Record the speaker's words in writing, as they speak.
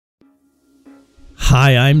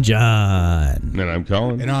Hi, I'm John. And I'm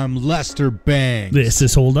Colin. And I'm Lester Bangs. This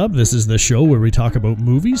is Hold Up. This is the show where we talk about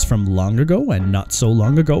movies from long ago and not so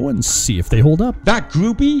long ago and see if they hold up. That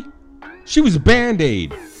groupie, she was a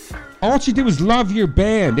Band-Aid. All she did was love your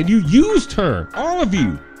band, and you used her, all of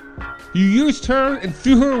you. You used her and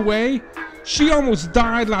threw her away. She almost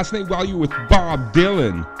died last night while you were with Bob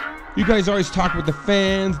Dylan. You guys always talk about the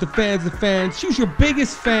fans. She was your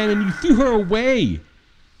biggest fan, and you threw her away.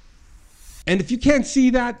 And if you can't see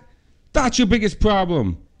that, that's your biggest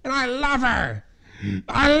problem. And I love her.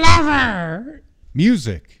 I love her.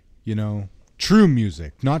 Music, you know, true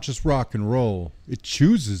music, not just rock and roll. It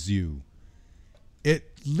chooses you.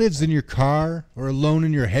 It lives in your car or alone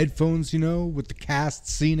in your headphones, you know, with the cast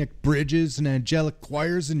scenic bridges and angelic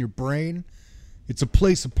choirs in your brain. It's a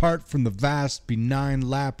place apart from the vast, benign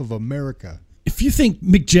lap of America. If you think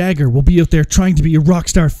Mick Jagger will be out there trying to be a rock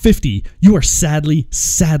star 50, you are sadly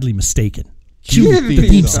mistaken. Cue the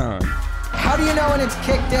theme song. How do you know when it's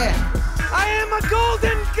kicked in? I am a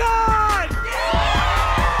golden god! Yeah!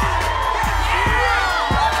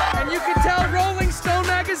 And you can tell Rolling Stone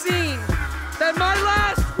magazine that my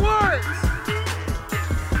last words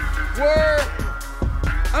were,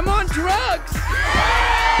 I'm on drugs.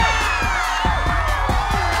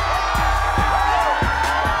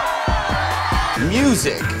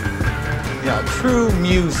 Music. Yeah, true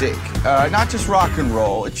music. Not just rock and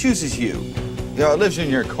roll. It chooses you. You know, it lives in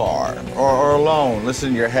your car or alone.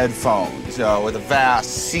 Listen to your headphones with the vast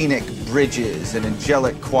scenic bridges and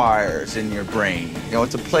angelic choirs in your brain. You know,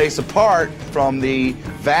 it's a place apart from the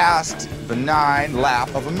vast, benign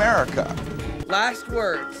lap of America. Last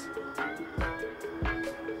words.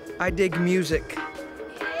 I dig music.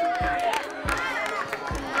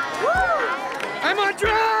 I'm on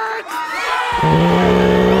drugs!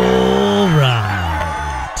 All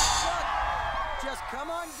right.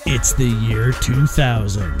 It's the year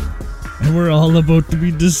 2000, and we're all about to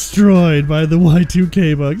be destroyed by the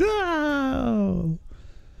Y2K bug. No!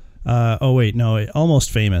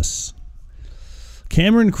 Almost Famous.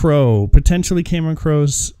 Cameron Crowe, potentially Cameron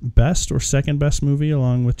Crowe's best or second best movie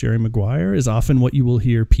along with Jerry Maguire, is often what you will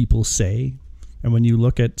hear people say. And when you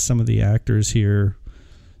look at some of the actors here,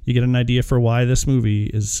 you get an idea for why this movie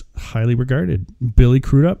is highly regarded. Billy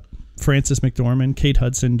Crudup, Frances McDormand, Kate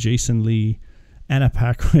Hudson, Jason Lee, Anna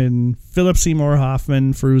Paquin, Philip Seymour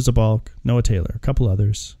Hoffman, Fairuza Balk, Noah Taylor, a couple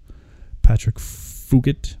others. Patrick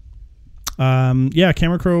Fugit.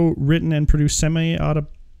 Cameron Crowe written and produced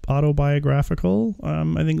semi-autobiographical.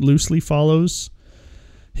 I think loosely follows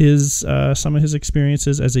his some of his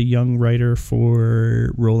experiences as a young writer for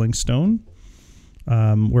Rolling Stone.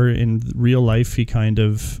 Where in real life he kind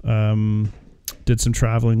of did some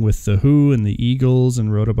traveling with The Who and the Eagles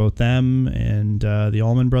and wrote about them and the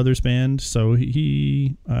Allman Brothers Band. So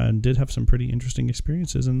he did have some pretty interesting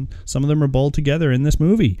experiences, and some of them are balled together in this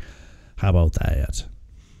movie. How about that?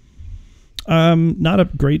 Not a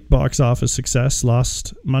great box office success.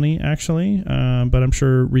 Lost money, actually, but I'm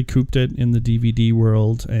sure recouped it in the DVD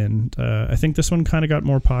world. And I think this one kind of got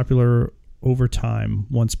more popular over time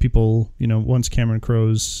once Cameron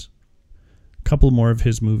Crowe's couple more of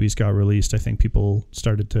his movies got released. I think people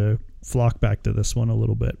started to flock back to this one a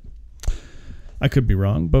little bit. I could be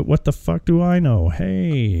wrong, but what the fuck do I know?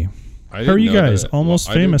 Hey, how are you guys?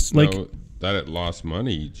 Almost Famous, like that it lost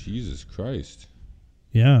money. Jesus Christ.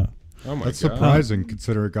 Yeah. Oh my That's God. surprising,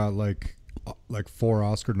 considering it got like 4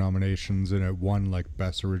 Oscar nominations and it won like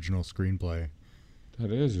Best Original Screenplay.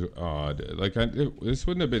 That is odd. This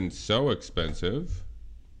wouldn't have been so expensive.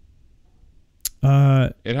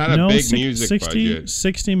 It had a big music budget.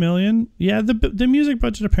 60 million. Yeah, the music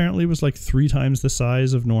budget apparently was like 3 times the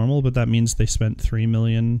size of normal, but that means they spent $3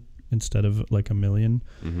 million instead of like $1 million.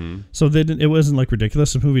 Mm-hmm. So it wasn't like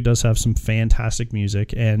ridiculous. The movie does have some fantastic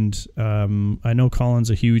music, and I know Colin's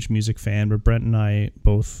a huge music fan, but Brent and I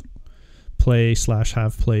both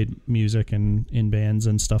play/have played music in bands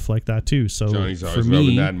and stuff like that too. So Johnny's always for me,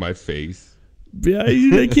 rubbing that in my face. Yeah,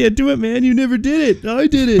 I can't do it, man. You never did it. I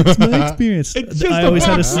did it. It's my experience. It's just I always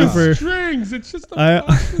had a super strings. It's just a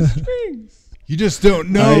box of strings. You just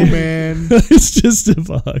don't know, man. It's just a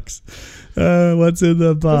box. What's in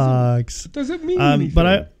the box? Doesn't mean anything.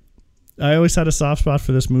 But I always had a soft spot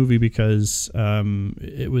for this movie because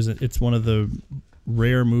it's one of the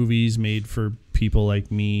rare movies made for people like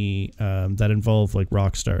me that involve like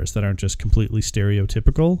rock stars that aren't just completely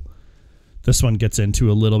stereotypical. This one gets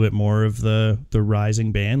into a little bit more of the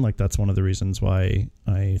rising band. Like, that's one of the reasons why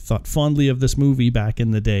I thought fondly of this movie back in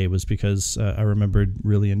the day, was because I remembered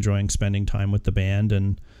really enjoying spending time with the band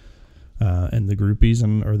and the groupies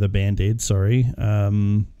or the Band-Aids, sorry.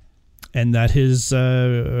 and that his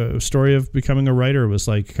story of becoming a writer was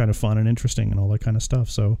like kind of fun and interesting and all that kind of stuff.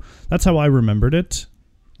 So that's how I remembered it.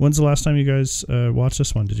 When's the last time you guys watched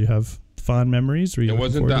this one? Did you have fond memories? Were you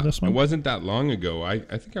looking forward to this one? It wasn't that long ago. I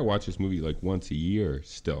think I watch this movie like once a year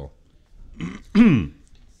still. This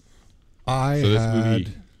movie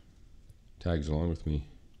tags along with me.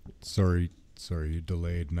 Sorry, you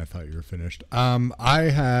delayed, and I thought you were finished.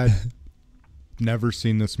 I had never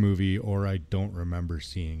seen this movie, or I don't remember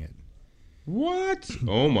seeing it. What?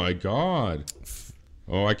 Oh my God!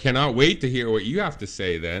 Oh, I cannot wait to hear what you have to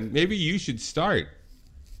say. Then maybe you should start.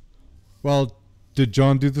 Well, did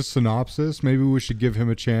John do the synopsis? Maybe we should give him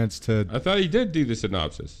a chance to. I thought he did do the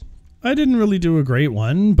synopsis. I didn't really do a great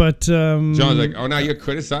one, but John's like, "Oh, now you're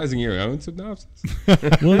criticizing your own synopsis."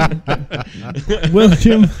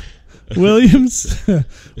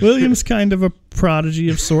 William's kind of a prodigy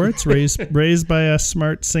of sorts, raised by a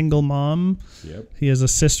smart single mom. Yep. He has a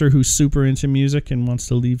sister who's super into music and wants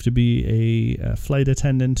to leave to be a flight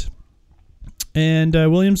attendant. And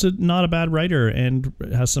William's not a bad writer and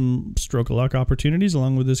has some stroke of luck opportunities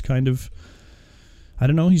along with this kind of, I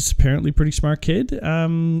don't know, he's apparently a pretty smart kid.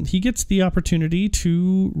 He gets the opportunity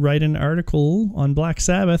to write an article on Black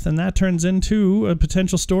Sabbath, and that turns into a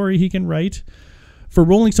potential story he can write for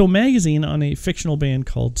Rolling Stone magazine on a fictional band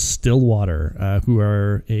called Stillwater, who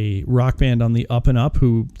are a rock band on the up and up,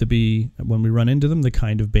 who to be, when we run into them, the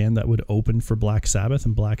kind of band that would open for Black Sabbath,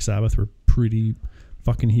 and Black Sabbath were pretty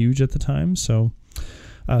fucking huge at the time. So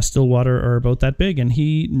Stillwater are about that big, and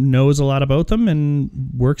he knows a lot about them and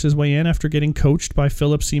works his way in after getting coached by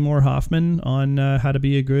Philip Seymour Hoffman on how to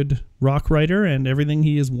be a good rock writer, and everything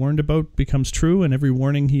he is warned about becomes true, and every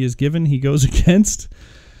warning he is given he goes against.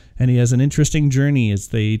 And he has an interesting journey as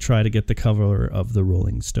they try to get the cover of the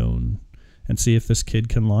Rolling Stone and see if this kid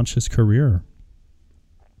can launch his career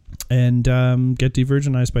and get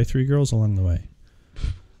de-virginized by 3 girls along the way.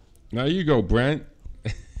 Now you go, Brent.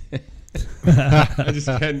 I just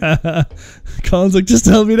can't. Colin's like, just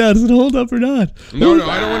tell me now. Does it hold up or not? No,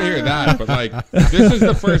 I don't want to hear that. But like, this is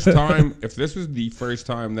the first time. If this was the first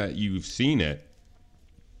time that you've seen it,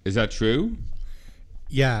 is that true?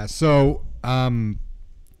 Yeah. So,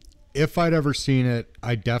 if I'd ever seen it,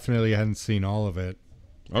 I definitely hadn't seen all of it.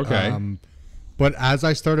 Okay. But as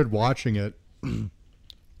I started watching it,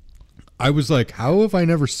 I was like, how have I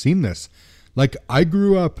never seen this? Like, I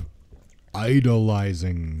grew up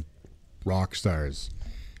idolizing rock stars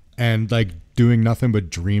and like doing nothing but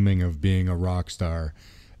dreaming of being a rock star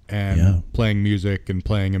and playing music and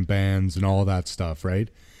playing in bands and all that stuff, right?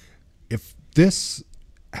 If this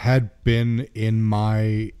had been in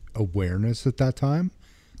my awareness at that time,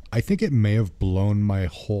 I think it may have blown my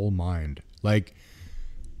whole mind. Like,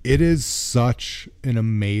 it is such an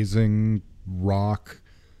amazing rock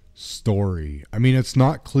story. I mean, it's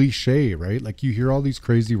not cliche, right? Like, you hear all these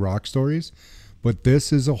crazy rock stories, but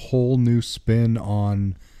this is a whole new spin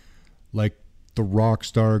on like the rock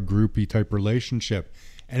star groupie type relationship.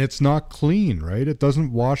 And it's not clean, right? It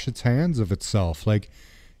doesn't wash its hands of itself. Like,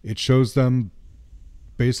 it shows them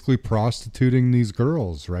basically prostituting these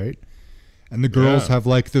girls, right? And the girls have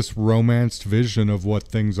like this romanced vision of what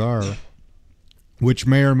things are, which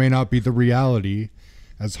may or may not be the reality.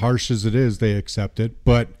 As harsh as it is, they accept it.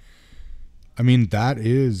 But I mean, that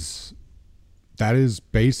is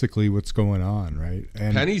basically what's going on, right?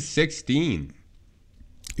 And Penny's 16.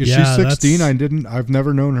 Is she 16? I've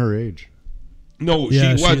never known her age. No,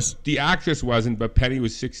 she was. The actress wasn't, but Penny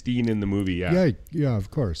was 16 in the movie. Yeah,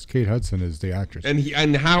 of course. Kate Hudson is the actress.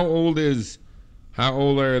 And how old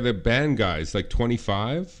are the band guys? Like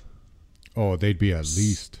 25? Oh, they'd be at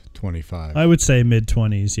least 25. I would say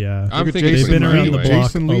mid-20s. Yeah, I'm thinking they've been around the block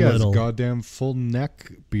Jason Lee a has little. Goddamn full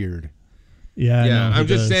neck beard. Yeah, no, I'm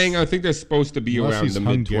just saying. I think they're supposed to be Unless around he's the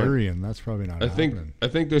mid-20s. Hungarian. That's probably not happening. I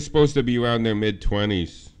think they're supposed to be around their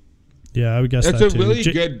mid-20s. Yeah, I would guess That's that a too. really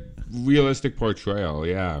good, realistic portrayal.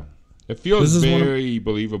 Yeah, it feels very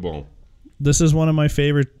believable. This is one of my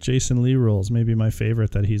favorite Jason Lee roles. Maybe my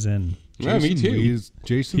favorite that he's in. Yeah, me too.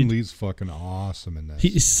 Jason Lee's fucking awesome in this.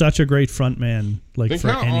 He's such a great front man. Like, Think for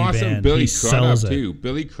how any awesome band, Billy he Crudup sells it. too.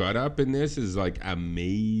 Billy Crudup in this is like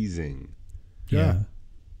amazing. Yeah.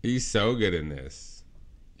 He's so good in this.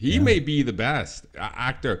 He may be the best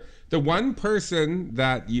actor. The one person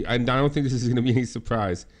that and I don't think this is going to be any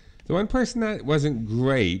surprise. The one person that wasn't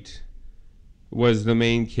great was the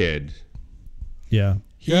main kid. Yeah.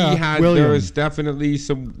 There was definitely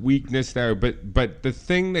some weakness there, but the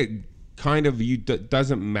thing that kind of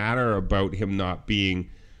doesn't matter about him not being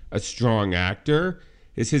a strong actor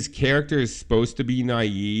is his character is supposed to be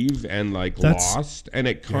naive and like lost, and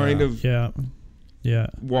it kind of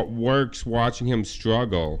what works watching him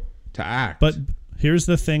struggle to act. But here's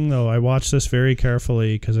the thing, though. I watched this very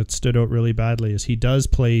carefully because it stood out really badly. Is he does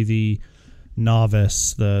play the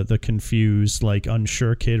novice, the confused, like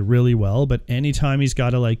unsure kid really well. But anytime he's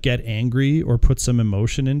got to like get angry or put some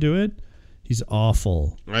emotion into it, he's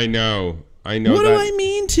awful. I know. What do I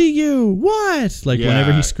mean to you? What? Like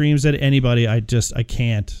whenever he screams at anybody, I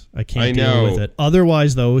can't deal with it.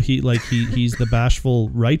 Otherwise, though, he's the bashful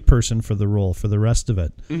right person for the role for the rest of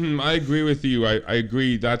it. I agree with you. I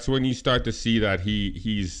agree. That's when you start to see that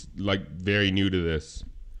he's like very new to this.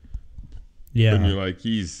 Yeah. When you're like,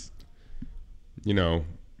 he's, you know,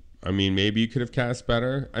 I mean, maybe you could have cast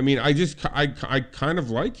better. I mean, I kind of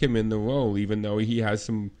like him in the role, even though he has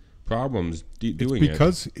some problems doing it.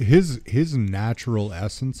 Because his natural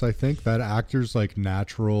essence, I think that actor's like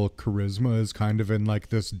natural charisma is kind of in like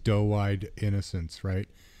this doe-eyed innocence, right?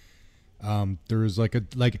 There's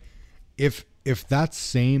like if that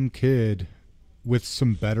same kid with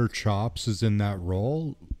some better chops is in that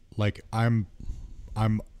role, like I'm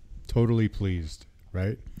totally pleased,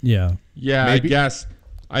 right? Yeah. Yeah, Maybe, I guess.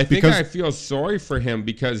 I think I feel sorry for him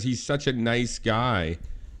because he's such a nice guy.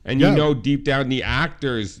 And you know, deep down, the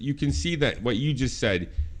actors, you can see that what you just said.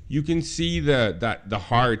 You can see the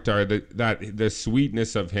heart or the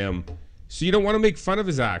sweetness of him. So you don't want to make fun of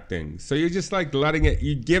his acting. So you're just like letting it.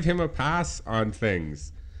 You give him a pass on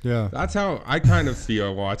things. Yeah, that's how I kind of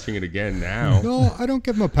feel watching it again now. No, I don't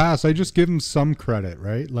give him a pass. I just give him some credit,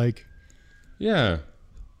 right? Like, yeah,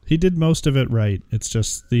 he did most of it right. It's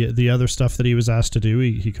just the other stuff that he was asked to do,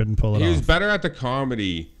 he couldn't pull it off. He was better at the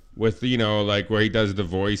comedy. With, you know, like where he does the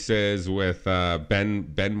voices with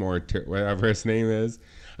Ben Moore, whatever his name is.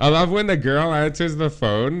 I love when the girl answers the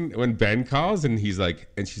phone when Ben calls and she's like,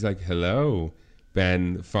 hello,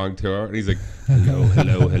 Ben Fong Toro. And he's like,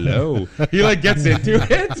 hello. He like gets into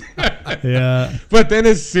it. Yeah. But then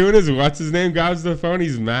as soon as what's his name grabs the phone,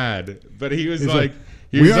 he's mad. But he was like,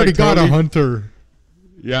 we already got a hunter.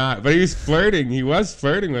 Yeah, but he was flirting. He was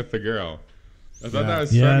flirting with the girl. I thought that was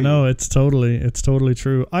funny. Yeah, no, it's totally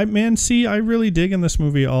true. I really dig in this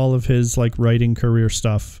movie all of his like writing career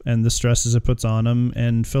stuff and the stresses it puts on him.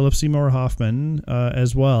 And Philip Seymour Hoffman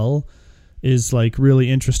as well is like really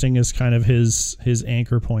interesting as kind of his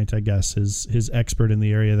anchor point, I guess, his expert in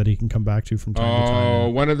the area that he can come back to from time to time. Oh,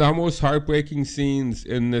 one of the most heartbreaking scenes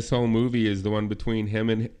in this whole movie is the one between him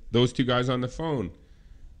and those two guys on the phone.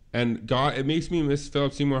 And God, it makes me miss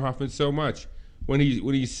Philip Seymour Hoffman so much. When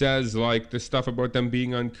he says like the stuff about them being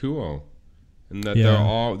uncool, and that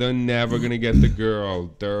they're never gonna get the girl.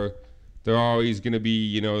 They're always gonna be,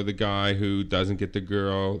 you know, the guy who doesn't get the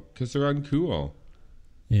girl because they're uncool.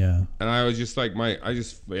 Yeah. And I was just like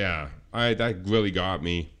that really got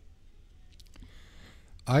me.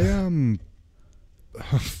 I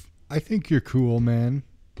think you're cool, man.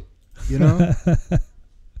 You know,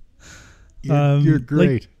 you're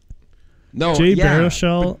great. No, Jay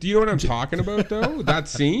Baruchel. Do you know what I'm talking about, though? That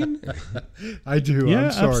scene? I do. Yeah,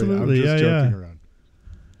 I'm sorry. absolutely. I'm just joking around.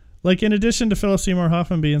 Like, in addition to Philip Seymour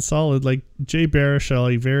Hoffman being solid, like Jay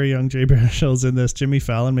Baruchel, a very young Jay Baruchel's in this. Jimmy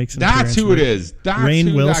Fallon makes an appearance. That's who it is. That's Rainn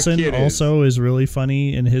who Wilson that kid also is really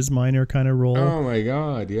funny in his minor kind of role. Oh my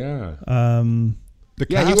God, yeah.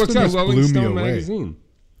 He works at Rolling Stone away. magazine.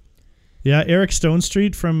 Yeah, Eric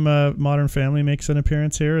Stonestreet from Modern Family makes an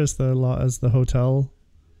appearance here as the hotel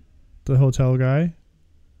guy.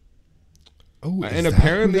 Oh, and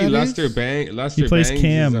apparently Lester Bangs. He plays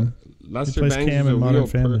Cam. Lester he plays Bangs Cam in Modern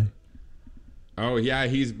Family. Oh yeah,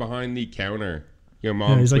 he's behind the counter. Your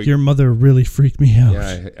mom. Yeah, he's like, your mother really freaked me out.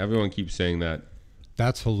 Yeah, everyone keeps saying that.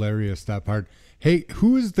 That's hilarious. That part. Hey,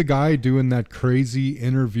 who is the guy doing that crazy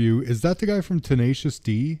interview? Is that the guy from Tenacious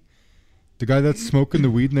D? The guy that's smoking the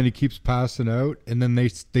weed and then he keeps passing out, and then they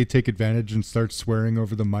take advantage and start swearing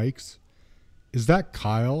over the mics. Is that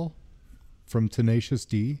Kyle from Tenacious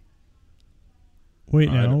D?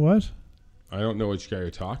 Wait, now what? I don't know which guy you're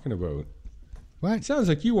talking about. What? It sounds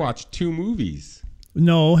like you watched 2 movies.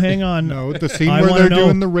 No, hang on. No, the scene where they're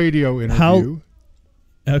doing the radio interview.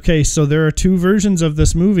 Okay, so there are 2 versions of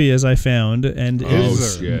this movie, as I found, and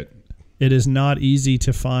shit. It is not easy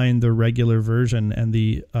to find the regular version, and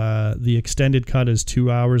the extended cut is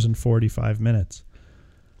 2 hours and 45 minutes.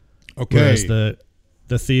 Okay. Whereas the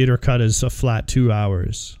theater cut is a flat 2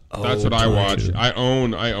 hours. That's what I watched. I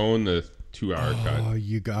own the 2-hour cut. Oh,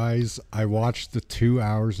 you guys, I watched the 2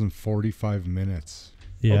 hours and 45 minutes.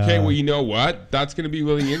 Yeah. Okay, well, you know what? That's going to be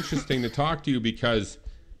really interesting to talk to you because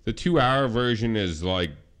the 2-hour version is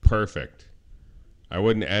like perfect. I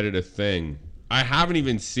wouldn't edit a thing. I haven't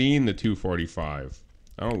even seen the 2:45.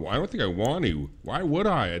 I don't think I want to. Why would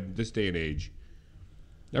I at this day and age?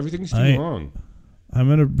 Everything's too long. I'm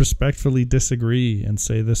going to respectfully disagree and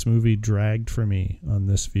say this movie dragged for me on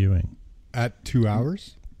this viewing. At 2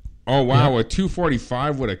 hours? Oh wow, a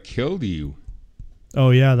 2:45 would have killed you.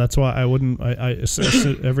 Oh yeah, that's why I wouldn't.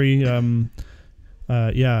 Every had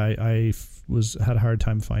a hard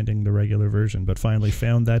time finding the regular version, but finally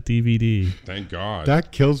found that DVD. Thank God.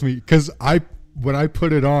 That kills me because when I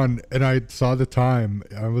put it on and I saw the time,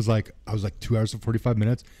 I was like 2 hours and 45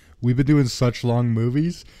 minutes. We've been doing such long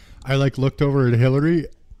movies. I looked over at Hillary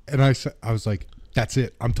and I was like, that's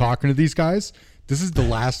it. I'm talking to these guys. This is the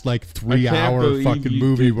last 3 hour fucking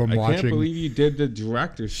movie I'm watching. I can't believe you did the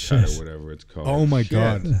director's cut or whatever it's called. Oh my Shit.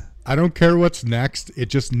 God. I don't care what's next. It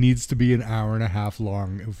just needs to be an hour and a half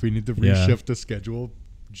long. If we need to reshift the schedule,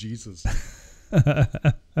 Jesus.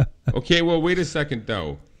 Okay, well, wait a second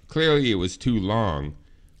though. Clearly it was too long,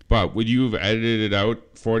 but would you have edited out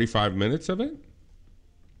 45 minutes of it?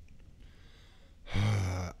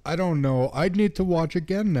 I don't know. I'd need to watch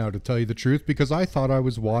again now to tell you the truth because I thought I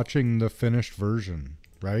was watching the finished version,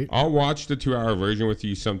 right? I'll watch the 2 hour version with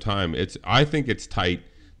you sometime. I think it's tight.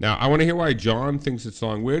 Now, I want to hear why John thinks it's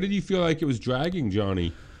long. Where did you feel like it was dragging,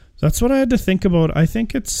 Johnny? That's what I had to think about. I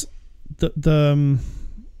think it's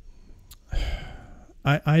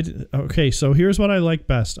okay, so here's what I like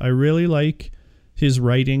best. I really like his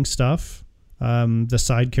writing stuff. The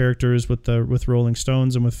side characters with Rolling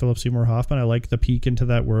Stones and with Philip Seymour Hoffman. I like the peek into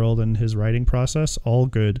that world and his writing process. All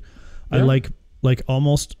good. Yeah. I like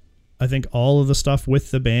almost, I think all of the stuff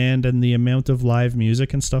with the band and the amount of live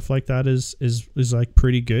music and stuff like that is like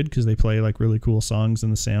pretty good because they play like really cool songs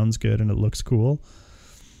and the sound's good and it looks cool.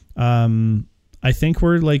 I think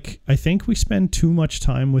we spend too much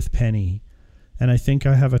time with Penny, and I think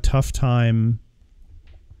I have a tough time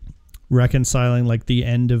reconciling like the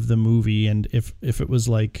end of the movie, and if it was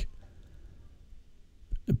like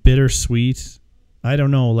bittersweet, I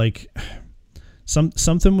don't know, like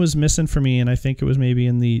something was missing for me, and I think it was maybe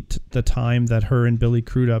in the time that her and Billy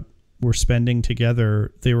Crudup were spending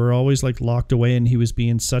together. They were always like locked away, and he was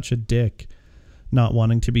being such a dick, not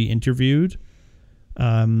wanting to be interviewed,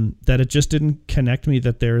 that it just didn't connect me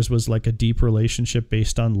that theirs was like a deep relationship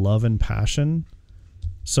based on love and passion.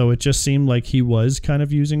 So it just seemed like he was kind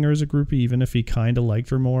of using her as a groupie, even if he kind of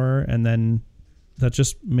liked her more. And then that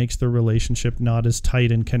just makes the relationship not as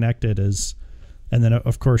tight and connected as, and then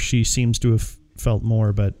of course she seems to have felt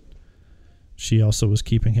more, but she also was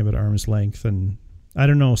keeping him at arm's length. And I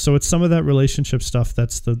don't know. So it's some of that relationship stuff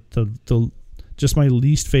that's the just my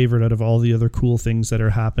least favorite out of all the other cool things that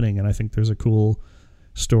are happening. And I think there's a cool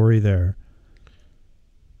story there.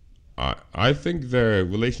 I think the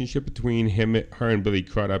relationship between her and Billy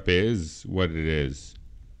Crudup is what it is.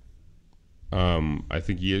 I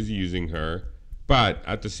think he is using her, but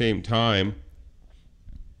at the same time,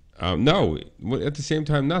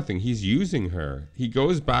 nothing. He's using her. He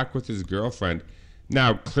goes back with his girlfriend.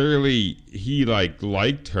 Now, clearly, he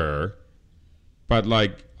liked her, but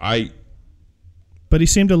But he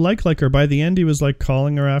seemed to like her. By the end, he was like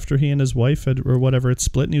calling her after he and his wife had had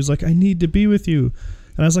split, and he was like, "I need to be with you."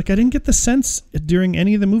 And I was like, I didn't get the sense during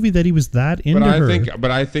any of the movie that he was that into her.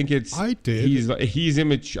 But I think it's. I did. He's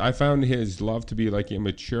immature. I found his love to be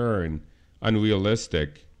immature and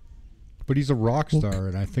unrealistic. But he's a rock star,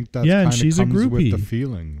 and I think that and kind she's of a comes with groupie. the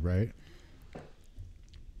feeling, right?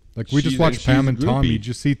 We just watched Pam and Tommy. Did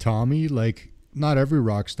you see Tommy? Not every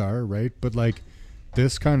rock star, right? But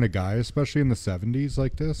this kind of guy, especially in the 70s,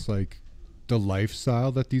 the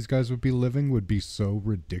lifestyle that these guys would be living would be so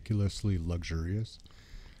ridiculously luxurious.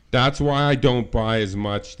 That's why I don't buy as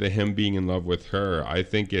much him being in love with her. I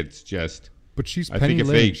think it's just. But she's Penny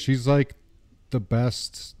Lane. She's the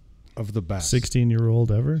best of the best.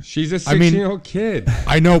 16-year-old ever? She's a 16-year-old kid.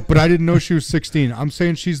 I know, but I didn't know she was 16. I'm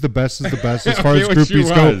saying she's the best of the best as far as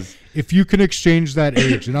groupies go. If you can exchange that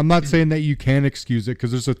age, and I'm not saying that you can excuse it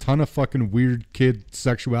because there's a ton of fucking weird kid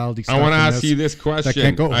sexuality stuff. I want to ask you this question. That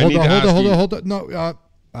can't go. Hold on. No,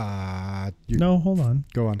 no, hold on.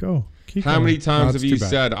 Go on. Go. Keep How going. many times have you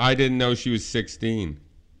said, I didn't know she was 16?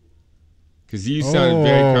 Because you sounded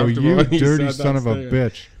very comfortable. You dirty son of a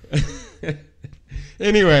bitch.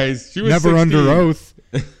 Anyways, she was never 16. under oath.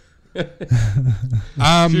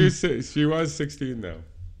 She was 16 though.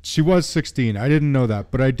 She was 16. I didn't know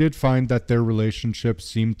that, but I did find that their relationship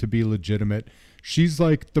seemed to be legitimate. She's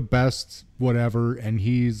the best whatever, and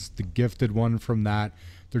he's the gifted one from that.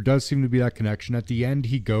 There does seem to be that connection. At the end,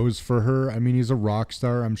 he goes for her. I mean, he's a rock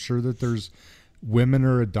star. I'm sure that there's women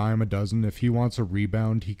are a dime a dozen. If he wants a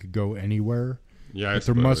rebound, he could go anywhere. Yeah, but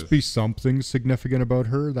there must be something significant about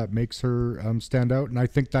her that makes her stand out. And I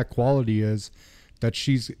think that quality is that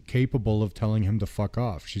she's capable of telling him to fuck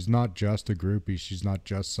off. She's not just a groupie. She's not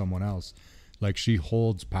just someone else. Like she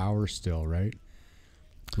holds power still, right?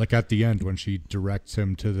 Like at the end when she directs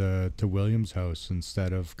him to William's house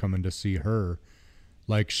instead of coming to see her.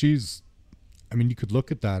 Like she's, I mean, you could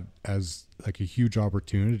look at that as like a huge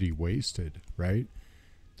opportunity wasted, right?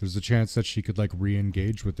 There's a chance that she could like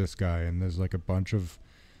re-engage with this guy, and there's like a bunch of,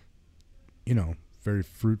 you know, very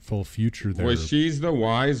fruitful future there. Well, she's the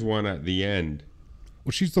wise one at the end.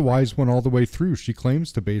 Well, she's the wise one all the way through. She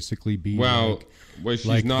claims to basically be she's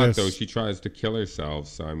like not this. though. She tries to kill herself.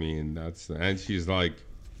 So I mean, and she's like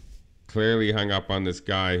clearly hung up on this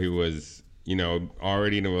guy who was, you know,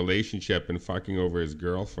 already in a relationship and fucking over his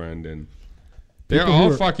girlfriend, and they're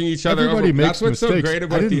all fucking each other over. Everybody makes That's what's mistakes. so great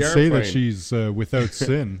about I didn't the say airplane. that she's without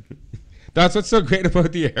sin. That's what's so great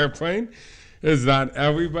about the airplane, is that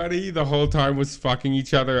everybody the whole time was fucking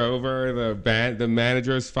each other over. The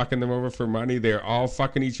manager is fucking them over for money. They're all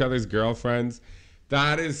fucking each other's girlfriends.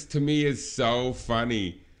 That is, to me, is so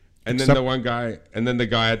funny. And then the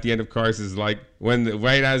guy at the end, of course, is like,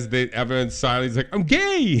 right as everyone's silent, he's like, I'm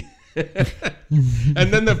gay.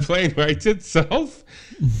 And then the plane writes itself,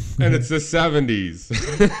 and it's the 70s.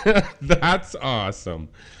 That's awesome.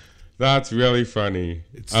 That's really funny.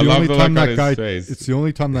 I love the look on his face. It's the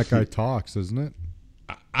only time that guy talks, isn't it?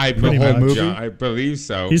 I The whole movie? I believe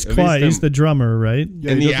so. He's At quiet. least He's the drummer, right?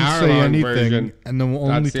 Yeah, In he the doesn't say hour-long anything, version, and the only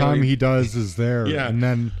that's the time only- he does is there. Yeah. And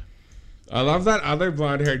then I love that other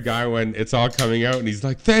blonde-haired guy when it's all coming out, and he's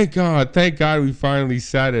like, thank God, we finally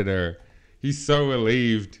said it. Or he's so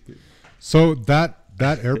relieved. so that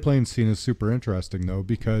airplane scene is super interesting though,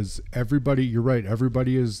 because everybody, you're right,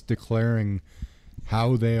 everybody is declaring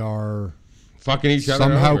how they are Fucking each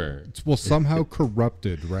other over. somehow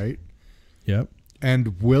corrupted, right? Yep.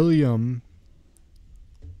 And William,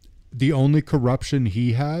 the only corruption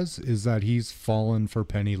he has is that he's fallen for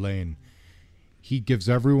Penny Lane. He gives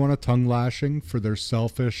everyone a tongue lashing for their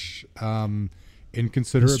selfish,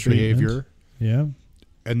 inconsiderate Mistreatment. behavior. Yeah.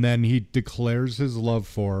 And then he declares his love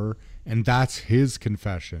for her, and that's his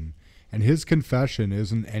confession. And his confession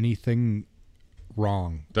isn't anything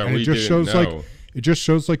wrong. That and we it just didn't shows know. like it just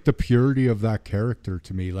shows like the purity of that character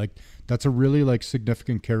to me. Like that's a really like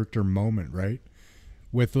significant character moment, right?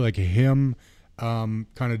 With like him kind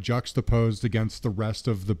of juxtaposed against the rest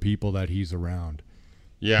of the people that he's around.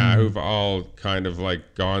 Yeah, who've all kind of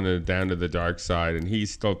like gone down to the dark side, and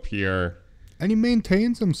he's still pure. And he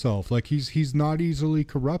maintains himself like he's not easily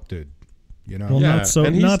corrupted, you know. Well, Yeah, not so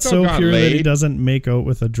and he not still so got pure that he laid. doesn't make out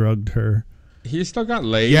with a drugged her. He still got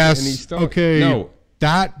laid. Yes. And he's still, okay. No.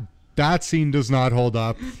 That scene does not hold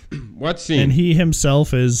up. What scene? And he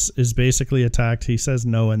himself is basically attacked. He says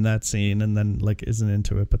no in that scene, and then like isn't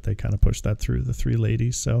into it, but they kind of push that through the three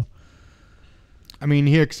ladies. So I mean,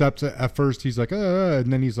 he accepts it. At first, he's like,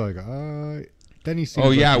 and then he's like, then he seems oh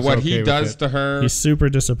like yeah, he's what okay he with does it. to her. he's super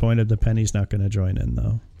disappointed that Penny's not going to join in,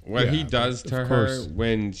 though. What he Yeah, does to of her course.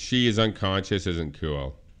 when she is unconscious isn't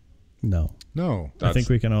cool. No, No. I think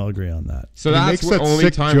we can all agree on that. So He that's makes the that only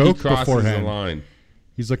sick time he joke crosses beforehand. the line.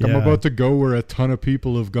 He's like, I'm Yeah. about to go where a ton of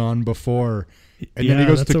people have gone before. And then he Yeah,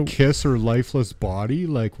 goes that's to a- kiss her lifeless body.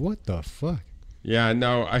 Like, what the fuck? Yeah,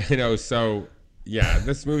 no, I know. So yeah,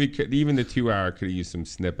 this movie could, even the 2 hour, could have used some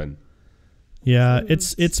snipping. Yeah,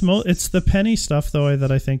 it's the Penny stuff though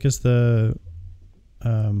that I think is the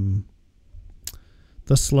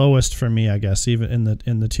slowest for me, I guess, even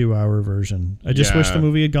in the 2 hour version. I just wish Yeah. the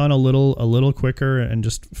movie had gone a little quicker and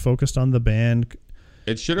just focused on the band.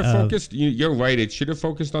 It should have focused. You're right. It should have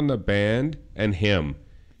focused on the band and him.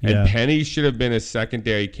 And Yeah. Penny should have been a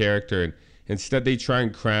secondary character. And instead, they try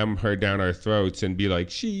and cram her down our throats and be like,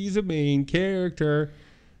 "She's a main character,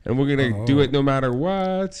 and we're gonna do it no matter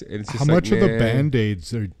what." And it's just How like, much of the nah.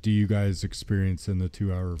 Band-Aids do you guys experience in the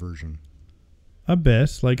 2 hour version? A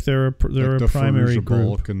bit, like they're a Like the primary Farouja group.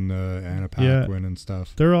 Balk and Anna Yeah. Paquin and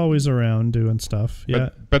stuff. They're always around doing stuff. Yeah,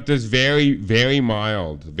 But there's very, very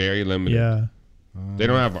mild, very limited. yeah. They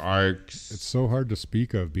don't have arcs. It's so hard to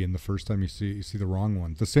speak of being the first time you see the wrong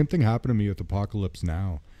one. The same thing happened to me with Apocalypse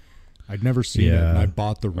Now. I'd never seen it, and I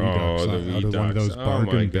bought the Redux out of one of those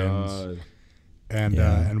bargain bins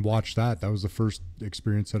and watched that. That was the first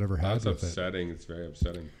experience I'd ever had That's with it. upsetting. It's very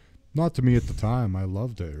upsetting. Not to me at the time. I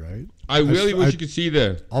loved it, right? I really wish I- you could see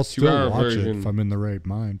the I'll 2 still hour watch version. it if I'm in the right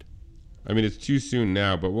mind. I mean, it's too soon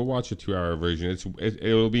now, but we'll watch a 2 hour version.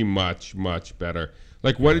 It'll be much, much better.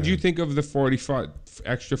 Like, what did you think of the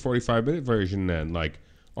extra 45-minute version then? Like,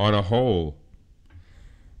 on a whole?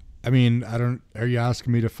 I mean, are you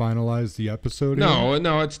asking me to finalize the episode? here?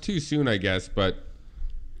 No, it's too soon, I guess. But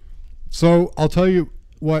So I'll tell you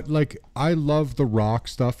what. Like, I love the rock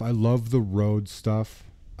stuff. I love the road stuff.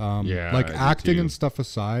 Yeah, like I do acting too. and stuff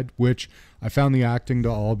aside, which I found the acting to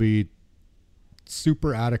all be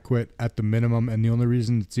super adequate at the minimum, and the only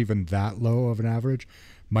reason it's even that low of an average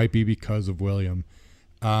might be because of William.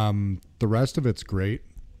 The rest of it's great.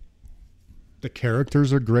 The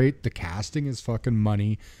characters are great. The casting is fucking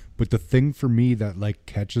money. But the thing for me that like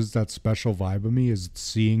catches that special vibe of me is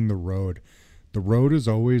seeing the road. The road is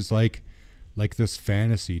always like this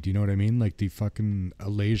fantasy. Do you know what I mean? Like the fucking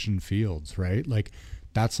Elysian Fields, right? Like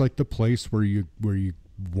that's like the place where you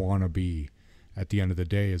want to be at the end of the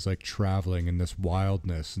day, is like traveling in this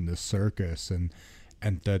wildness and this circus and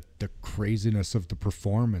the craziness of the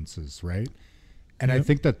performances, right? And I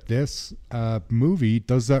think that this movie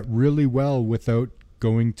does that really well without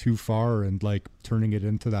going too far and like turning it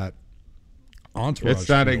into that entourage. It's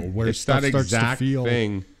that, feel, where it's that exact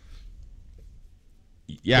thing.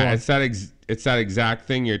 Yeah, it's that exact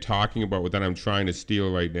thing you're talking about that I'm trying to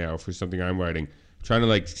steal right now for something I'm writing. I'm trying to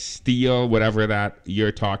like steal whatever that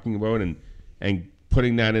you're talking about and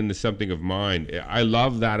putting that into something of mine. I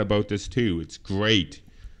love that about this too. It's great.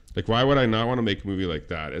 Like, why would I not want to make a movie like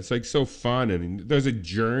that? It's like so fun, and there's a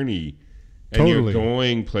journey, and you're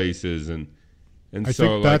going places, and I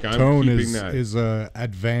so think that like tone I'm keeping that. is a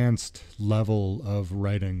advanced level of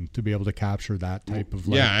writing to be able to capture that type of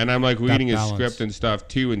like, and I'm like reading his balance. script and stuff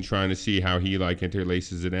too, and trying to see how he like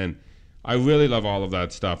interlaces it in. I really love all of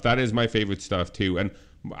that stuff. That is my favorite stuff too, and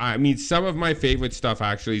I mean some of my favorite stuff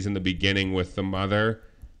actually is in the beginning with the mother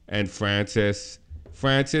and Frances.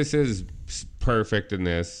 Frances is perfect in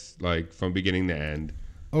this, like from beginning to end.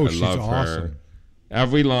 Oh, I she's love awesome. her.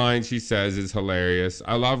 Every line she says is hilarious.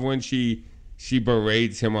 I love when she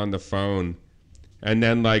berates him on the phone and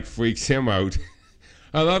then like freaks him out.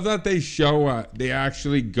 I love that they show they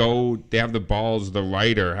actually go, they have the balls, the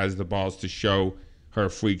writer has the balls to show her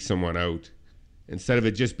freak someone out instead of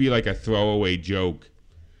it just be like a throwaway joke.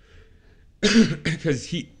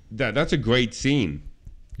 Because that's a great scene.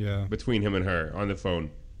 Yeah. Between him and her on the phone.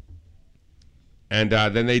 And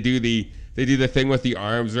then they do the thing with the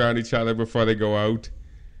arms around each other before they go out.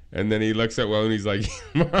 And then he looks at Will and he's like,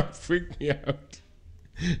 Mom, freak me out.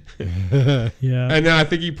 Yeah. And then I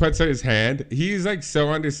think he puts out his hand. He's like so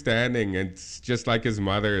understanding, and it's just like his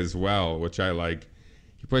mother as well, which I like.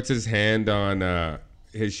 He puts his hand on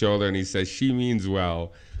his shoulder and he says, she means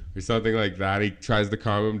well, or something like that. He tries to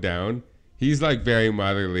calm him down. He's like very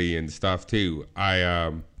motherly and stuff too.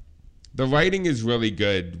 The writing is really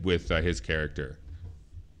good with his character.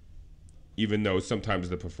 Even though sometimes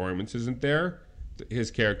the performance isn't there, his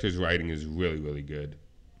character's writing is really, really good.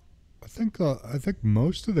 I think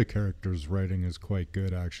most of the characters' writing is quite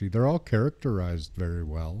good. Actually, they're all characterized very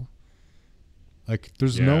well. Like,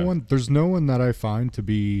 there's no one that I find to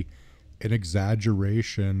be an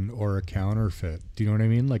exaggeration or a counterfeit. Do you know what I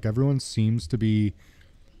mean? Like, everyone seems to be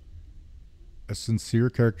a sincere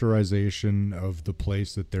characterization of the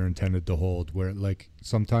place that they're intended to hold. Where like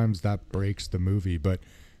sometimes that breaks the movie, but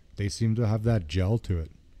they seem to have that gel to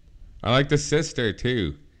it. I like the sister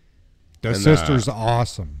too. The sister's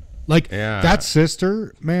awesome. Like that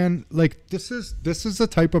sister, man, like this is the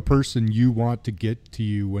type of person you want to get to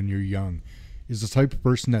you when you're young. Is the type of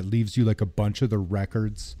person that leaves you like a bunch of the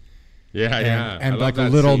records. And like a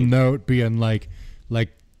little note being like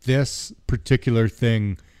this particular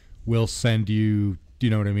thing will send you, you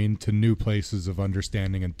know what I mean, to new places of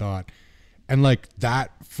understanding and thought. And like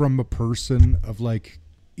that from a person of like,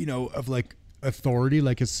 you know, of like authority,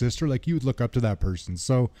 like his sister, like you would look up to that person.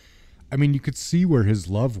 So, I mean, you could see where his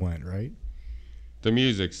love went, right? The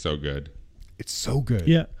music's so good. It's so good.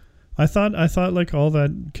 Yeah. I thought like all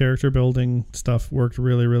that character building stuff worked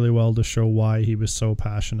really, really well to show why he was so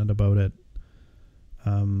passionate about it.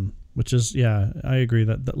 Which is, I agree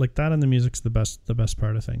that like that and the music's the best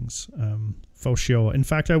part of things. For sure. In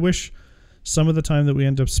fact, I wish some of the time that we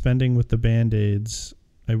end up spending with the Band-Aids,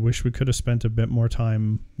 I wish we could have spent a bit more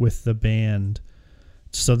time with the band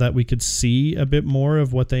so that we could see a bit more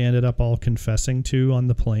of what they ended up all confessing to on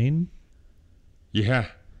the plane. Yeah.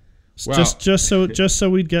 Wow. Just so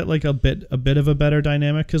we'd get like a bit of a better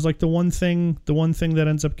dynamic, because like the one thing that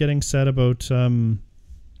ends up getting said about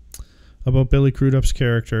Billy Crudup's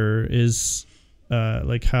character is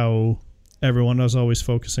like how everyone was always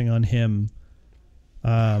focusing on him.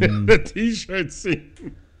 The t-shirt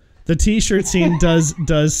scene. The t-shirt scene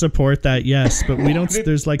does support that, yes, but we don't.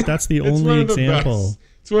 There's like that's the only example.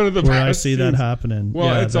 It's one of the where best I see scenes. that happening. Well,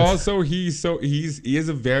 yeah, it's also he is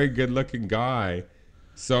a very good-looking guy.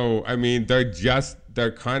 So I mean,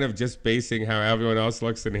 they're kind of just basing how everyone else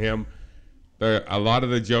looks in him. A lot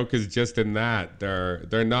of the joke is just in that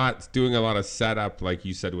they're not doing a lot of setup like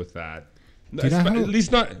you said with that. At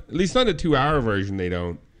least not the 2-hour version. They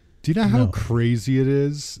don't. Do you know how crazy it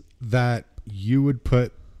is that you would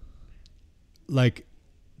put like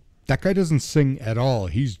that guy doesn't sing at all.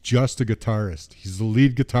 He's just a guitarist. He's the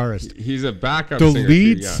lead guitarist. He's a backup The singer.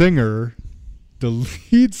 lead too, yeah. singer, the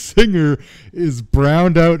lead singer is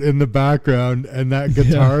browned out in the background, and that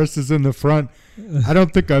guitarist is in the front. I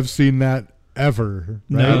don't think I've seen that ever.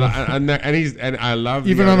 Right? No. And I love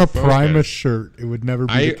Even the on a Focus. Primus shirt, it would never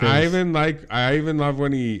be the case. I even love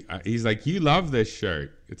when he's like, you love this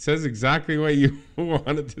shirt. It says exactly what you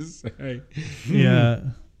wanted to say. Yeah.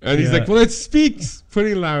 And he's Yeah. like, well, it speaks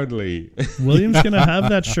pretty loudly. William's gonna have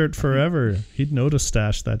that shirt forever. He'd know to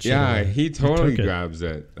stash that shit. Yeah, away. he totally took it. grabs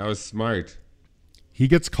it. That was smart. He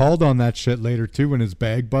gets called on that shit later too when his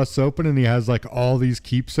bag busts open and he has like all these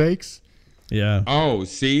keepsakes. Yeah. Oh,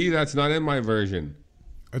 see, that's not in my version.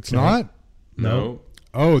 It's not? No.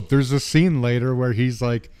 Oh, there's a scene later where he's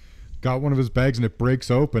like got one of his bags and it breaks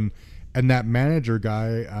open, and that manager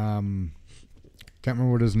guy, can't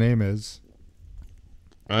remember what his name is.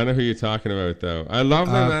 I know who you're talking about, though. I love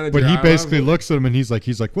the manager. But he I basically love looks at him and he's like,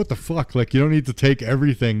 what the fuck? Like, you don't need to take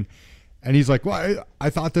everything. And he's like, well, I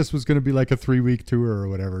thought this was going to be like a 3-week tour or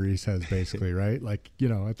whatever he says, basically, right? Like, you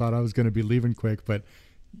know, I thought I was going to be leaving quick, but,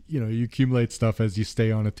 you know, you accumulate stuff as you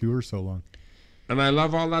stay on a tour so long. And I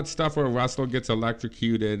love all that stuff where Russell gets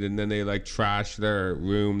electrocuted and then they like trash their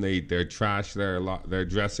room. They trash their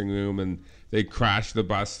dressing room and they crash the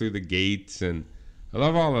bus through the gates. And I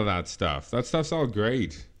love all of that stuff. That stuff's all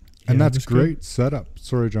great. And Yeah, that's it's great good. setup.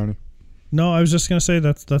 Sorry, Johnny. No, I was just gonna say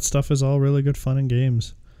that stuff is all really good fun and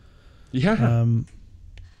games. Yeah.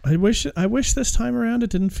 I wish this time around it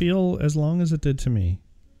didn't feel as long as it did to me,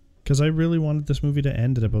 because I really wanted this movie to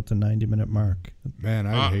end at about the 90-minute mark. Man,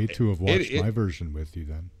 I'd hate to have watched my version with you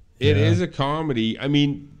then. It Yeah. is a comedy. I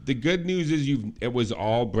mean, the good news is it was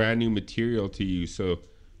all brand new material to you, so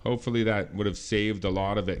hopefully that would have saved a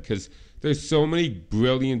lot of it, because there's so many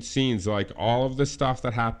brilliant scenes, like all of the stuff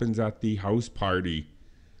that happens at the house party,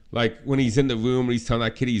 like when he's in the room and he's telling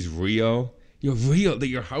that kid he's real. You're real. That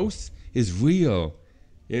your house is real.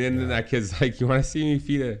 And then that kid's like, you want to see me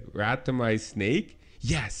feed a rat to my snake?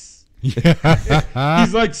 Yes.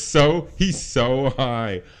 He's like he's so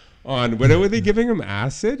high on, what were they giving him?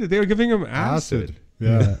 Acid? They were giving him acid.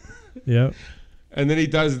 Yeah. Yeah. And then he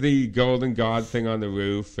does the golden god thing on the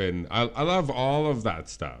roof. And I love all of that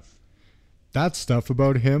stuff. That stuff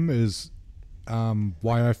about him is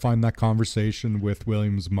why I find that conversation with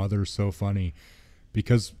William's mother so funny,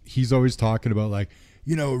 because he's always talking about, like,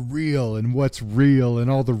 you know, real and what's real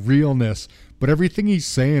and all the realness, but everything he's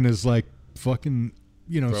saying is like fucking,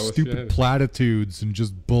 you know, Bullshit. stupid platitudes and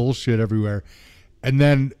just bullshit everywhere. And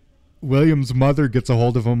then William's mother gets a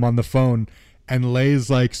hold of him on the phone and lays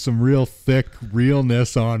like some real thick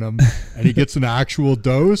realness on him, and he gets an actual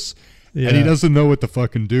dose. Yeah. And he doesn't know what to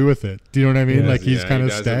fucking do with it. Do you know what I mean? Yeah. Like, he's kind he of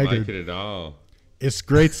doesn't staggered. like it at all. It's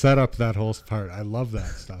great setup, that whole part. I love that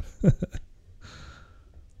stuff.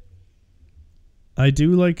 I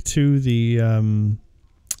do like too the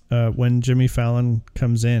when Jimmy Fallon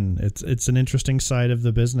comes in. It's an interesting side of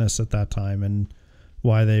the business at that time, and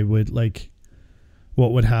why they would like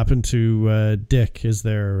what would happen to Dick is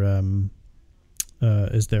their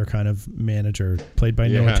kind of manager, played by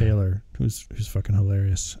Noah Taylor, who's fucking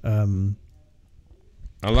hilarious.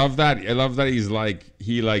 I love that. I love that he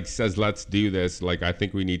says, let's do this. Like, I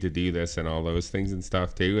think we need to do this and all those things and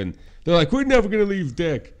stuff too. And they're like, we're never going to leave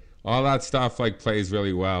Dick. All that stuff like plays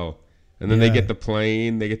really well. And then they get the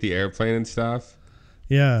plane, they get the airplane and stuff.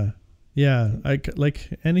 Yeah. Yeah. Like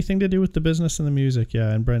anything to do with the business and the music.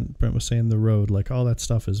 Yeah. And Brent was saying the road, like all that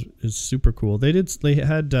stuff is super cool. They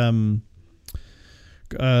had, the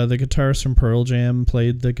guitarist from Pearl Jam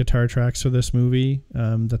played the guitar tracks for this movie,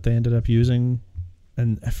 that they ended up using.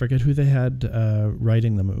 And I forget who they had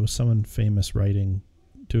writing them. It was someone famous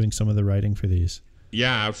doing some of the writing for these.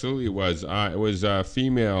 Yeah, absolutely it was. It was a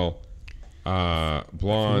female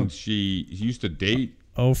blonde. She used to date.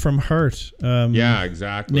 Oh, from Hurt. Yeah,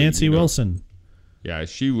 exactly. Nancy Wilson. Yeah,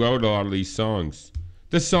 she wrote a lot of these songs.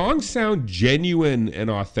 The songs sound genuine and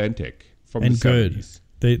authentic from and the good. 70s.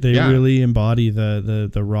 They really embody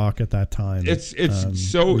the rock at that time. It's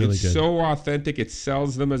really good. so authentic. It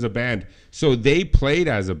sells them as a band. So they played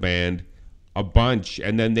as a band a bunch,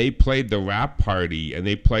 and then they played the rap party, and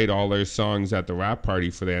they played all their songs at the rap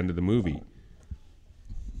party for the end of the movie,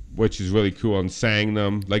 which is really cool, and sang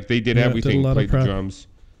them. Like, they did everything, played the drums.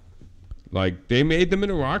 Like, they made them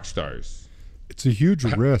into rock stars. It's a huge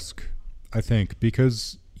risk, I think,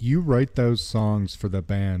 because you write those songs for the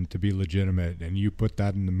band to be legitimate, and you put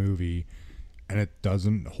that in the movie, and it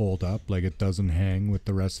doesn't hold up, like it doesn't hang with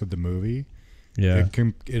the rest of the movie. Yeah,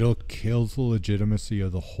 it'll kill the legitimacy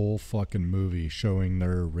of the whole fucking movie, showing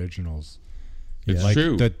their originals. It's Like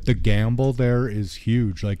true. the gamble there is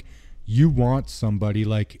huge. Like you want somebody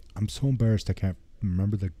like, I'm so embarrassed I can't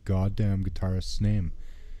remember the goddamn guitarist's name.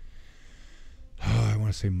 I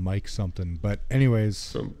want to say Mike something, but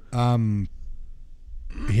anyways, him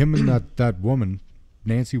and that woman,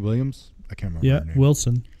 Nancy Williams, I can't remember Yeah, her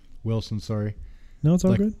name. Wilson. Sorry. No, it's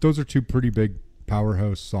all Like good. those are two pretty big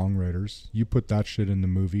powerhouse songwriters. You put that shit in the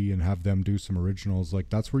movie and have them do some originals, like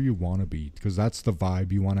that's where you want to be, because that's the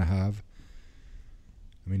vibe you want to have.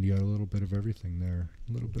 I mean, you got a little bit of everything there.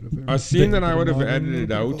 A little bit of everything. A scene that I would have Modern,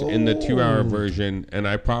 edited a little bit out of in the 2-hour old. version, and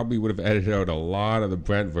I probably would have edited out a lot of the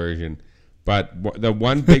Brent version. But the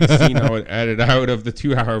one big scene I would edit out of the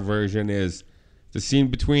 2-hour version is the scene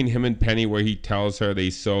between him and Penny where he tells her they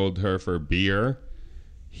sold her for beer.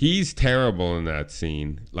 He's terrible in that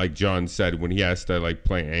scene, like John said, when he has to like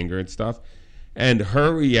play anger and stuff. And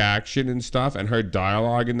her reaction and stuff and her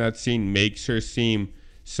dialogue in that scene makes her seem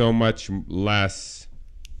so much less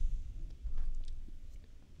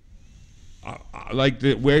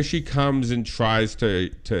where she comes and tries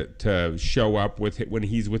to show up with when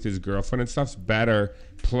he's with his girlfriend and stuff's better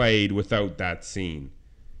played without that scene.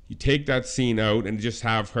 You take that scene out and just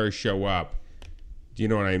have her show up. Do you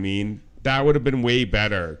know what I mean? That would have been way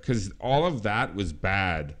better, because all of that was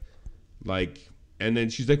bad. Like, and then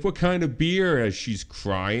she's like, "What kind of beer?" as she's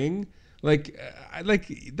crying. Like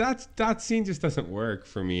that scene just doesn't work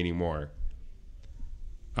for me anymore.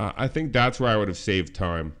 I think that's where I would have saved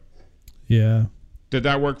time. Yeah. Did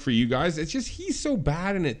that work for you guys? It's just he's so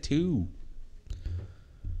bad in it too.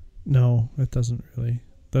 No, it doesn't really.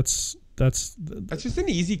 That's That's just an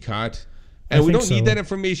easy cut. I And we think don't need so. that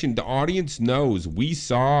information. The audience knows. We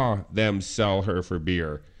saw them sell her for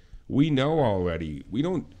beer. We know already. We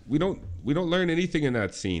don't learn anything in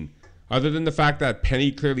that scene other than the fact that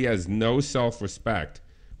Penny clearly has no self-respect,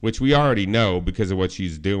 which we already know because of what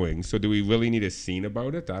she's doing. So do we really need a scene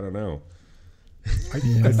about it? I don't know. I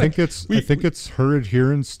think it's her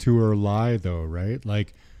adherence to her lie, though, right?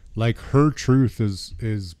 Like her truth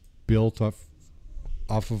is built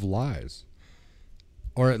off of lies,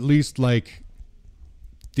 or at least like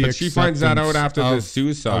the. But she finds that out acceptance after the of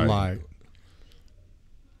suicide. a lie.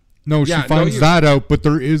 No, Yeah, she finds no, that out, but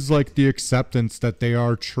there is like the acceptance that they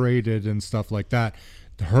are traded and stuff like that.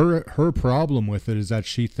 Her problem with it is that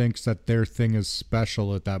she thinks that their thing is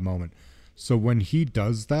special at that moment. So when he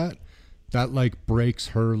does that like breaks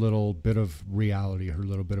her little bit of reality, her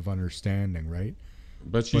little bit of understanding, right?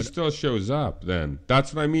 But she still shows up then.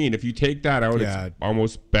 That's what I mean. If you take that out, Yeah. it's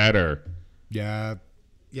almost better. Yeah,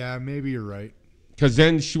 maybe you're right. Because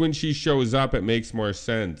then when she shows up, it makes more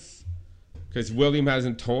sense. Because William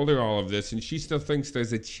hasn't told her all of this, and she still thinks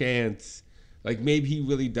there's a chance. Like, maybe he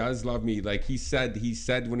really does love me. Like he said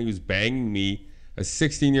when he was banging me, a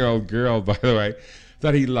 16-year-old girl, by the way,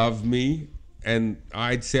 that he loved me, and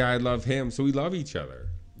I'd say I love him. So we love each other.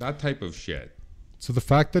 That type of shit. So the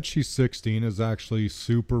fact that she's 16 is actually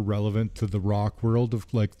super relevant to the rock world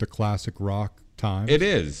of like the classic rock times. It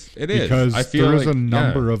is. It is. Because I feel there is like, a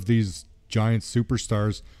number yeah. of these giant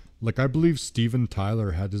superstars. Like I believe Steven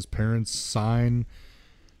Tyler had his parents sign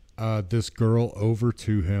this girl over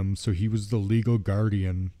to him, so he was the legal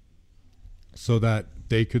guardian, so that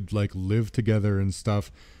they could like live together and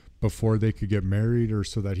stuff before they could get married, or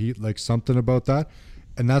so that he like something about that.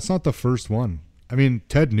 And that's not the first one. I mean,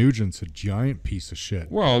 Ted Nugent's a giant piece of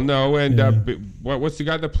shit. Well, no, and Yeah. what's the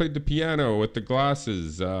guy that played the piano with the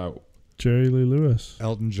glasses? Jerry Lee Lewis.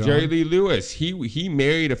 Elton John. Jerry Lee Lewis. He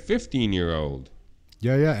married a 15-year-old.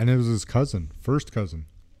 Yeah, and it was his cousin, first cousin.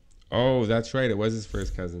 Oh, that's right. It was his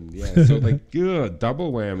first cousin. Yeah. So like, good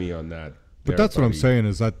double whammy on that. But there, that's what I'm buddy. saying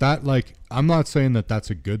is that like I'm not saying that that's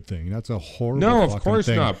a good thing. That's a horrible. No, of fucking course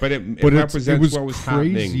thing. not. But it But represents it was what was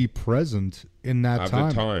crazy happening present in that at time.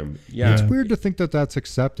 the time. Yeah. It's weird to think that that's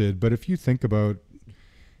accepted, but if you think about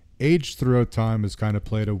age throughout time has kind of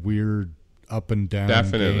played a weird up and down.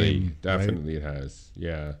 Definitely, game, right? definitely it has.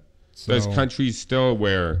 Yeah. So- There's countries still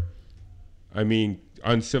where, I mean,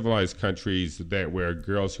 uncivilized countries where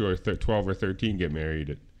girls who are 12 or 13 get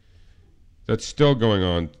married. That's still going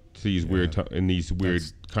on to these weird in these weird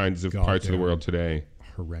That's kinds of parts of the goddamn world today.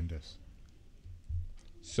 Horrendous.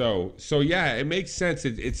 So yeah, it makes sense.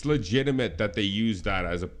 It's legitimate that they use that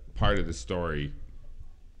as a part of the story.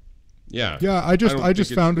 Yeah. Yeah, I just don't think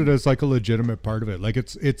found it as like a legitimate part of it. Like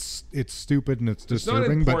it's stupid and it's It's not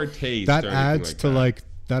in disturbing, poor but taste that or anything adds like to that. like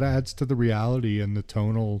that adds to the reality and the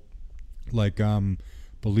tonal like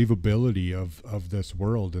believability of this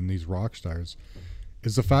world and these rock stars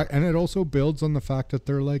is the fact, and it also builds on the fact that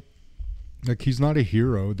they're like he's not a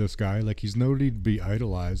hero, this guy, like he's nobody to be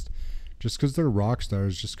idolized just because they're rock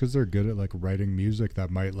stars, just because they're good at like writing music that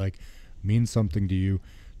might like means something to you,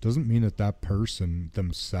 doesn't mean that that person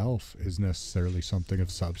themselves is necessarily something of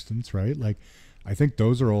substance, right? Like, I think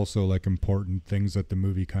those are also like important things that the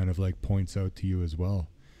movie kind of like points out to you as well.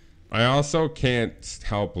 I also can't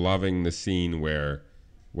help loving the scene where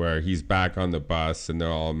he's back on the bus and they're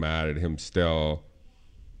all mad at him still.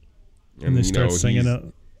 And they start singing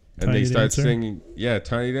it. And they start singing,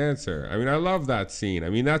 Tiny Dancer. I mean, I love that scene. I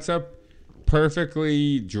mean, that's a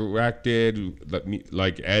perfectly directed,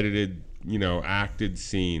 like edited, acted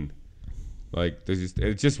scene. Like,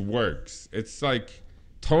 it just works. It's like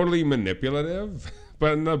totally manipulative,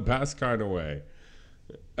 but in the best kind of way.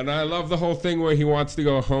 And I love the whole thing where he wants to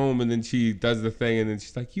go home, and then she does the thing, and then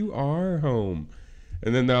she's like, "You are home."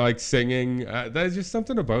 And then they're like singing. There's just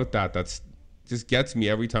something about that's just gets me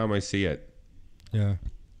every time I see it. Yeah.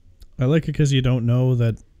 I like it because you don't know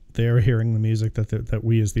that they're hearing the music that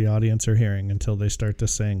we as the audience are hearing until they start to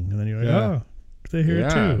sing. And then you're like, oh, they hear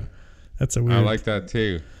it too. That's a weird. I like that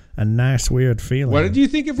too. A nice weird feeling. What did you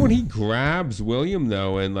think of when he grabs William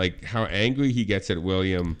though, and like how angry he gets at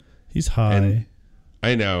William? He's high. And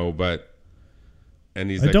I know, but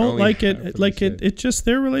he's. I don't like it. Like it just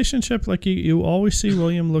their relationship. Like you always see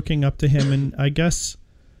William looking up to him, and I guess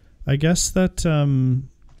that.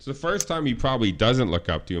 It's the first time he probably doesn't look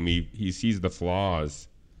up to him. He sees the flaws.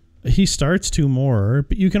 He starts to more,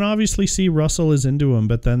 but you can obviously see Russell is into him,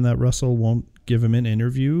 but then that Russell won't give him an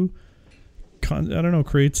interview. I don't know,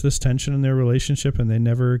 creates this tension in their relationship, and they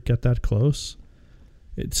never get that close.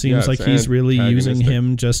 It seems like he's really using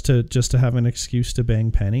him just to have an excuse to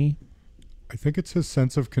bang Penny. I think it's his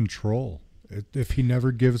sense of control. If he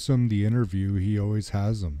never gives him the interview, he always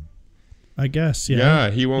has him. I guess, yeah. Yeah,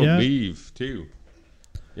 he won't leave too.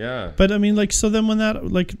 Yeah. But I mean, like, so then when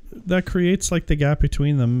that creates like the gap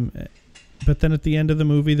between them, but then at the end of the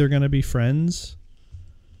movie they're going to be friends.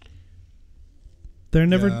 They're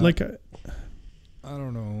never like. I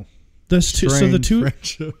don't know. There's two. So the two.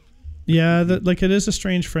 Friendship. Yeah, like it is a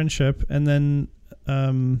strange friendship, and then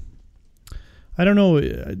I don't know.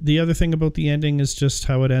 The other thing about the ending is just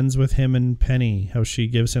how it ends with him and Penny. How she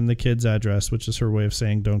gives him the kid's address, which is her way of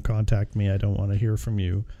saying, "Don't contact me. I don't want to hear from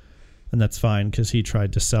you." And that's fine because he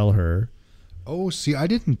tried to sell her. Oh, see, I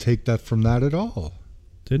didn't take that from that at all.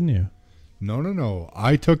 Didn't you? No.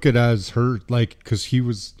 I took it as her, like, because he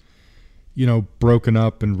was, broken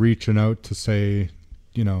up and reaching out to say,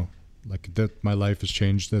 like that my life has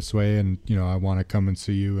changed this way, and, I want to come and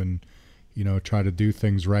see you and, try to do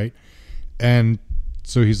things right. And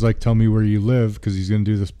so he's like, tell me where you live, because he's going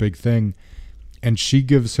to do this big thing. And she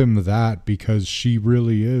gives him that because she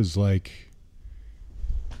really is like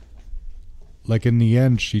in the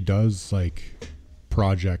end, she does like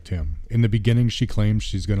project him. In the beginning, she claims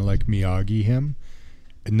she's going to like Miyagi him.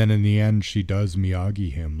 And then in the end, she does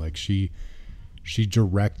Miyagi him. Like she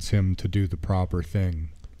directs him to do the proper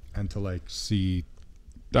thing and to like see.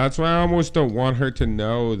 That's why I almost don't want her to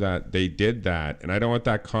know that they did that. And I don't want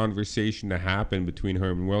that conversation to happen between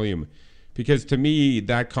her and William. Because to me,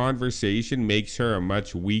 that conversation makes her a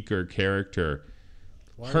much weaker character.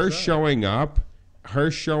 Her showing up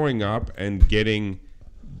and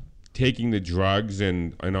taking the drugs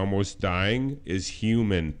and almost dying is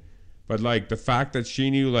human. But like the fact that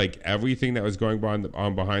she knew like everything that was going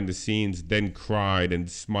on behind the scenes, then cried and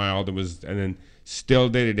smiled and then still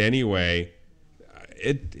did it anyway.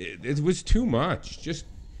 It was too much.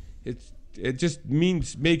 It just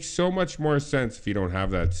makes so much more sense if you don't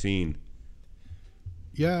have that scene.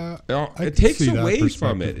 Yeah, it takes away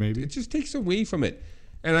from it. Maybe. It just takes away from it.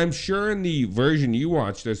 And I'm sure in the version you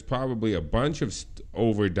watched, there's probably a bunch of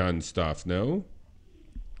overdone stuff, no?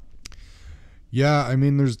 Yeah, I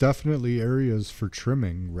mean, there's definitely areas for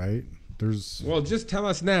trimming, right? Well, just tell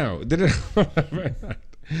us now. Did it? Do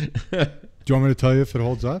you want me to tell you if it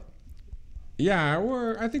holds up?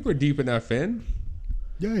 Yeah, I think we're deep enough in.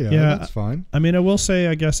 Yeah, that's fine. I mean, I will say,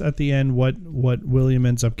 I guess at the end, what William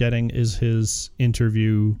ends up getting is his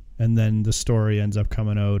interview, and then the story ends up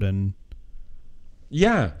coming out, and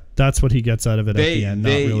yeah, that's what he gets out of it at the end. Not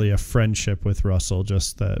really a friendship with Russell,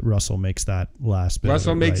 just that Russell makes that last bit.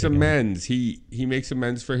 Russell makes amends. He makes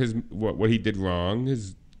amends for his what he did wrong.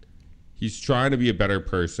 He's trying to be a better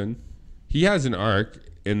person. He has an arc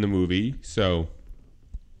in the movie, so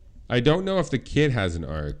I don't know if the kid has an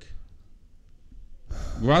arc.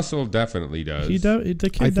 Russell definitely does. The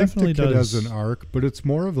kid definitely does. Has an arc, but it's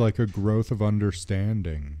more of like a growth of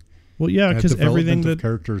understanding. Well, yeah, because everything that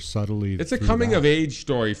characters subtly. It's a coming of age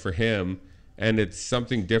story for him, and it's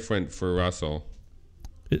something different for Russell.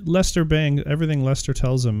 Everything Lester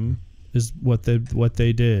tells him is what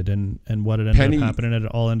they did, and what it ended up happening, and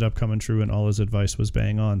it all ended up coming true, and all his advice was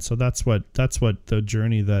bang on. So that's what the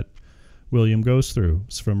journey that William goes through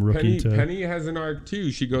from rookie to. Penny has an arc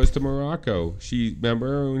too. She goes to Morocco.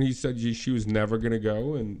 Remember when he said she was never gonna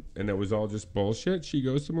go and it was all just bullshit? She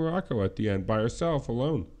goes to Morocco at the end by herself,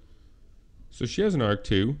 alone. So she has an arc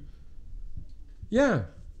too. Yeah,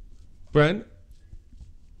 Brent.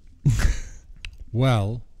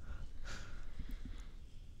 Well,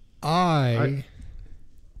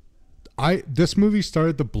 this movie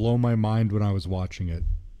started to blow my mind when I was watching it,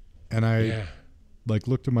 and I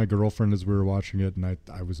looked at my girlfriend as we were watching it, and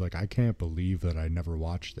I was like, I can't believe that I never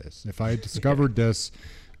watched this. If I had discovered this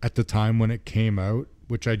at the time when it came out,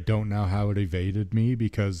 which I don't know how it evaded me,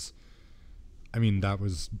 because I mean that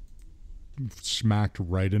was smacked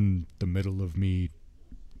right in the middle of me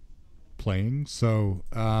playing. So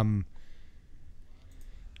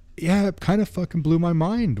yeah, it kind of fucking blew my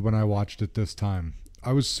mind when I watched it this time.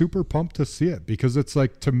 I was super pumped to see it because it's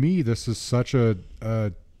like, to me, this is such an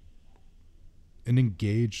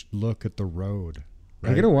engaged look at the road. Right?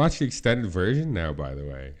 I'm gonna watch the extended version now. By the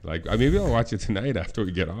way, maybe I'll watch it tonight after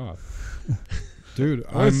we get off. Dude,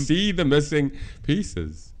 I want to see the missing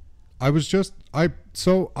pieces. I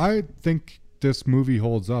think this movie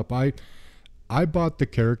holds up. I bought the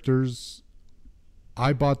characters.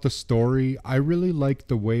 I bought the story. I really like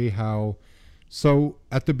the way how. So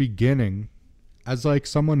at the beginning, as like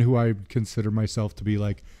someone who I consider myself to be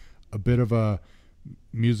like a bit of a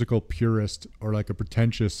musical purist or like a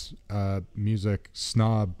pretentious music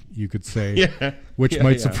snob, you could say, which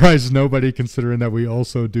might surprise nobody considering that we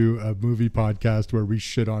also do a movie podcast where we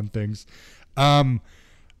shit on things.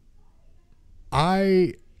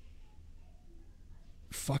 I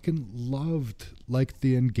fucking loved like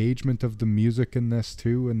the engagement of the music in this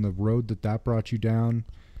too, and the road that brought you down.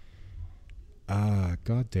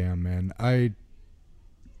 Goddamn, man. I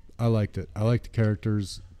liked it. I liked the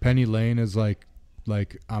characters. Penny Lane is like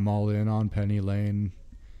I'm all in on Penny Lane.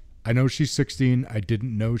 I know she's 16. I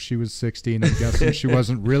didn't know she was 16. I'm guessing she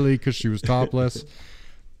wasn't really because she was topless.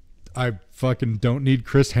 I fucking don't need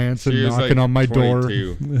Chris Hansen knocking on my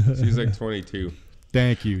 22. door. She's like 22.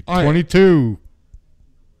 Thank you. 22.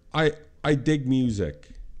 I dig music.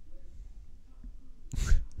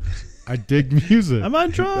 I dig music. I'm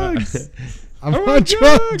on drugs. I'm on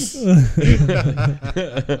drugs.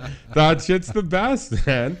 That shit's the best,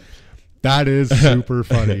 man. That is super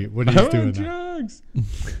funny when he's doing drugs.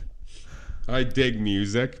 I dig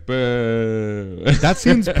music, but that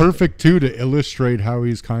seems perfect too to illustrate how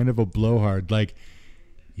he's kind of a blowhard. Like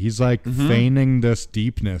he's like feigning this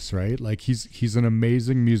deepness, right? Like he's an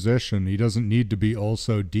amazing musician. He doesn't need to be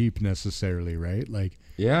also deep necessarily, right? Like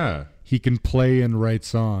he can play and write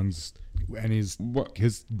songs, and his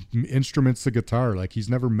instrument's the guitar. Like he's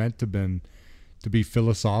never meant to be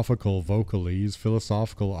philosophical vocally. He's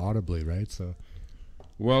philosophical audibly, right? So,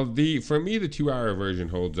 well, for me the 2-hour version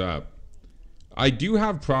holds up. I do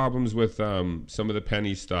have problems with some of the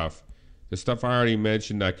Penny stuff. The stuff I already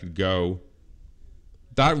mentioned that could go.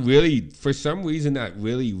 That really, for some reason, that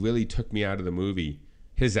really, really took me out of the movie.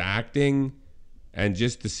 His acting and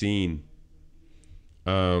just the scene.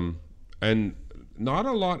 And not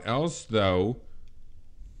a lot else, though,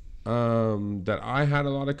 that I had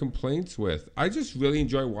a lot of complaints with. I just really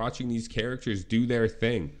enjoy watching these characters do their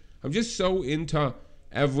thing. I'm just so into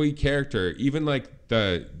every character, even like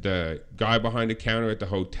the guy behind the counter at the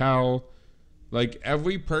hotel. Like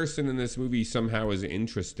every person in this movie somehow is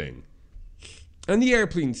interesting. And the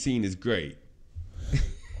airplane scene is great.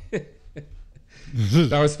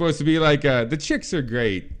 That was supposed to be like the chicks are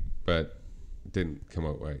great, but it didn't come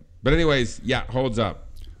out right. But anyways, yeah, holds up.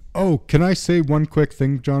 Oh, can I say one quick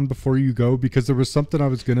thing, John, before you go? Because there was something I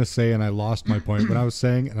was going to say, and I lost my point when I was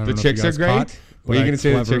saying. And I don't the know chicks if you guys are great? caught, Were you going to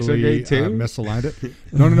say the chicks are great too? Misaligned it.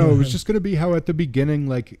 No. It was just going to be how at the beginning,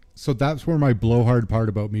 like, so that's where my blowhard part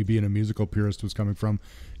about me being a musical purist was coming from,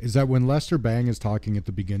 is that when Lester Bang is talking at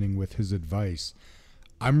the beginning with his advice,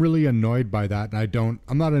 I'm really annoyed by that, and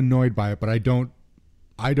I'm not annoyed by it, but I don't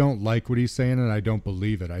like what he's saying, and I don't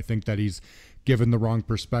believe it. I think that he's given the wrong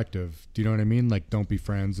perspective. Do you know what I mean? Like, don't be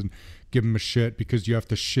friends and give him a shit because you have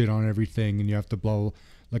to shit on everything and you have to blow.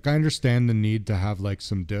 Like, I understand the need to have like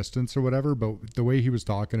some distance or whatever, but the way he was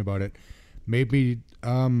talking about it made me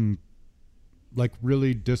like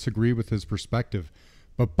really disagree with his perspective.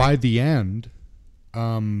 But by the end,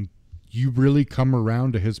 you really come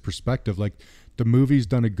around to his perspective. Like, the movie's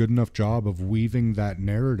done a good enough job of weaving that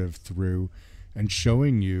narrative through and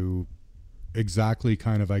showing you exactly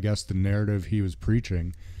kind of, I guess, the narrative he was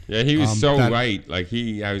preaching. Yeah, he was right. Like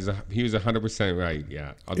he was 100% right.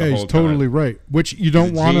 Yeah, yeah, he's totally right. Which you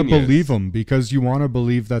don't want to believe him, because you want to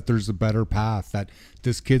believe that there's a better path, that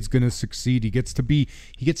this kid's going to succeed. He gets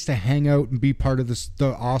to hang out and be part of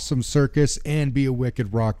the awesome circus and be a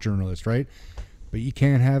wicked rock journalist, right? But you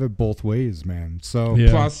can't have it both ways, man. So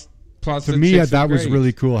plus to me, that was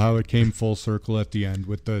really cool how it came full circle at the end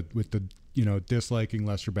with the disliking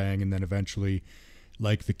Lester Bang, and then eventually,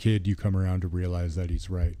 like the kid, you come around to realize that he's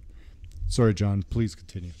right. Sorry, John. Please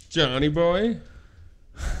continue. Johnny boy.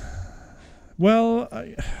 Well,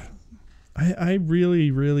 I really,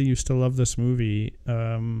 really used to love this movie,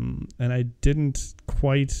 and I didn't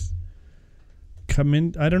quite come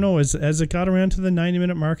in. I don't know. As it got around to the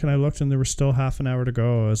 90-minute mark, and I looked, and there was still half an hour to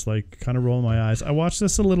go, I was like, kind of rolling my eyes. I watched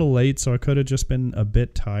this a little late, so I could have just been a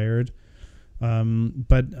bit tired.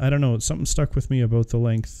 But I don't know. Something stuck with me about the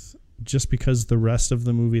length, just because the rest of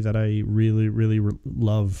the movie that I really, really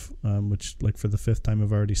love, which, like, for the fifth time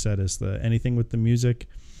I've already said, is anything with the music,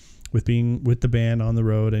 with being with the band on the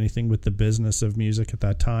road, anything with the business of music at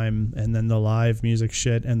that time, and then the live music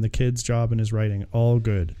shit, and the kid's job and his writing, all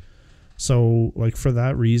good. So, like, for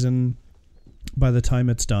that reason, by the time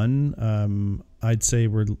it's done, I'd say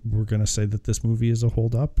we're gonna say that this movie is a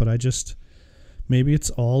hold up. But maybe it's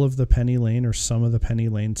all of the Penny Lane or some of the Penny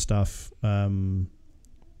Lane stuff.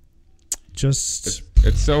 It's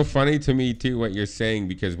so funny to me too what you're saying,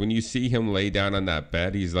 because when you see him lay down on that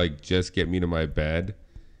bed, he's like, just get me to my bed,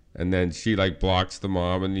 and then she like blocks the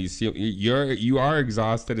mom, and you are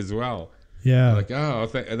exhausted as well. Yeah, like, oh,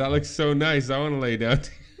 that looks so nice, I want to lay down.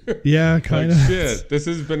 Yeah, kind of. Shit, this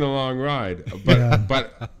has been a long ride,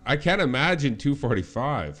 but I can't imagine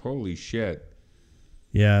 2:45. Holy shit.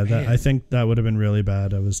 Yeah, I think that would have been really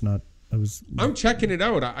bad. I'm checking it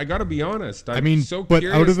out. I got to be honest. I mean, so but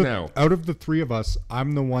curious now. Out of the three of us,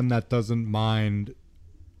 I'm the one that doesn't mind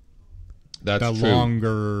That's the true.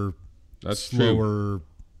 longer, slower. True.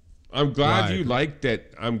 I'm glad ride. you liked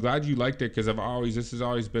it. Because this has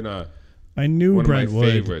always been I knew one Brentwood. of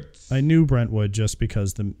my favorites. I knew Brentwood just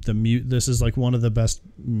because this is like one of the best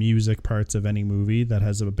music parts of any movie that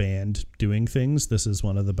has a band doing things. This is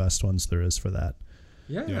one of the best ones there is for that.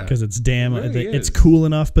 Yeah, because it's it's is. cool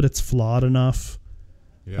enough, but it's flawed enough.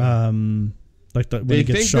 Yeah. When he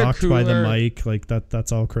gets shocked by the mic, like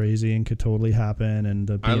that's all crazy and could totally happen.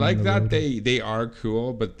 And I like that they are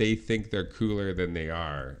cool, but they think they're cooler than they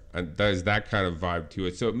are, and there's that kind of vibe to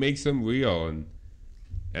it. So it makes them real,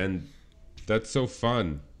 and that's so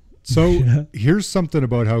fun. So here's something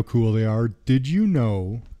about how cool they are. Did you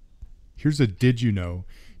know?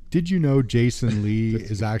 Did you know Jason Lee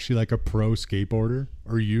is actually like a pro skateboarder,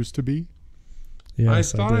 or used to be?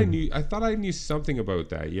 Yes, I thought I knew something about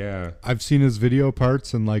that. Yeah, I've seen his video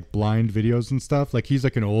parts and like blind videos and stuff. Like he's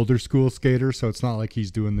like an older school skater, so it's not like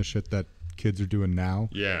he's doing the shit that kids are doing now.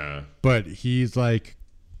 Yeah, but he's a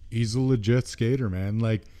legit skater, man.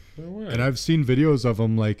 Like, and I've seen videos of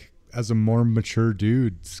him like as a more mature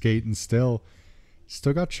dude skating still.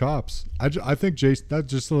 Still got chops. I think Jason. That's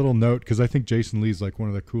just a little note, because I think Jason Lee's like one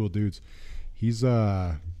of the cool dudes. He's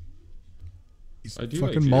fucking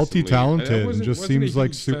multi-talented and just seems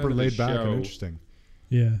like super laid back and interesting.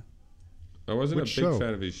 Yeah. I wasn't a big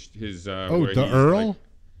fan of his the Earl? Like,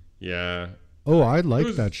 yeah. Oh, I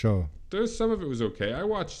liked that show. There's some of it was okay. I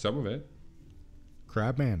watched some of it.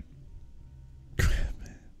 Crabman.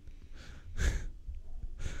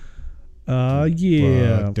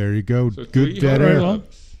 Yeah. There you go. So good dead air. Well,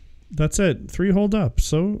 that's it. 3 hold up.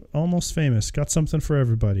 So Almost Famous. Got something for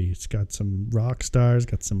everybody. It's got some rock stars,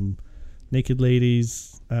 got some naked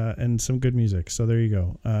ladies, and some good music. So there you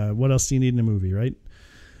go. What else do you need in a movie, right?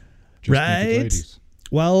 Just naked ladies.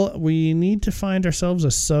 Well, we need to find ourselves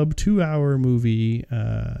a sub 2-hour movie,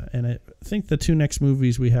 and I think the 2 next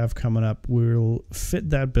movies we have coming up will fit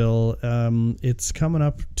that bill. It's coming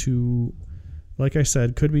up to, like I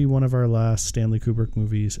said, could be one of our last Stanley Kubrick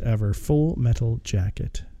movies ever, Full Metal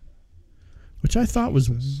Jacket, which I thought was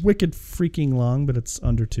wicked freaking long, but it's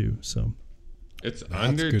under 2, so. It's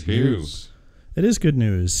under 2. It is good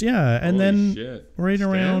news, yeah. And Holy then shit. right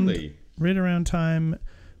around time,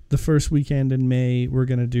 the first weekend in May, we're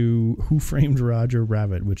going to do Who Framed Roger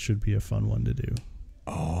Rabbit, which should be a fun one to do.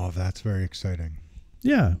 Oh, that's very exciting.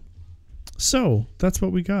 Yeah. So that's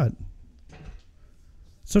what we got.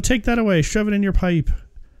 So take that away. Shove it in your pipe.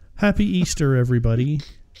 Happy Easter, everybody.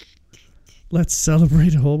 Let's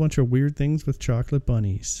celebrate a whole bunch of weird things with chocolate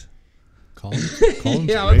bunnies. Colin's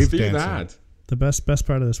yeah, let's do dancing. that. The best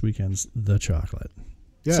part of this weekend's the chocolate.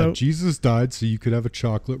 Yeah, so, Jesus died so you could have a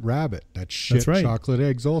chocolate rabbit. That's right. Chocolate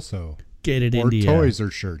eggs also. Get it, or India. Toys or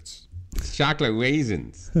shirts. It's chocolate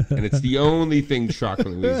raisins. And it's the only thing chocolate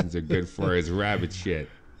raisins are good for is rabbit shit.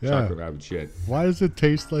 Yeah. Chocolate rabbit shit. Why does it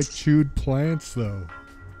taste like chewed plants, though?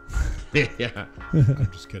 Yeah. I'm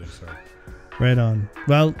just kidding, sorry. Right on.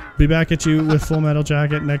 Well, be back at you with Full Metal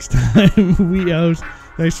Jacket next time. We out.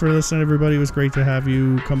 Thanks for listening, everybody. It was great to have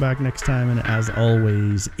you. Come back next time, and as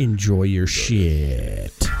always, enjoy your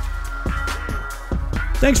shit.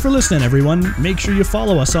 Thanks for listening, everyone. Make sure you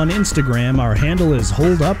follow us on Instagram. Our handle is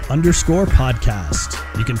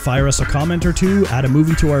holdup_podcast. You can fire us a comment or two, add a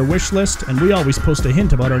movie to our wish list, and we always post a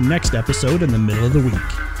hint about our next episode in the middle of the week.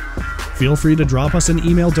 Feel free to drop us an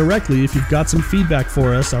email directly if you've got some feedback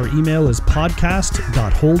for us. Our email is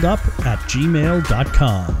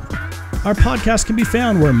podcast.holdup@gmail.com. Our podcast can be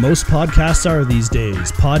found where most podcasts are these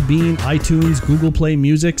days: Podbean, iTunes, Google Play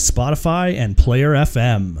Music, Spotify, and Player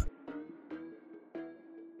FM.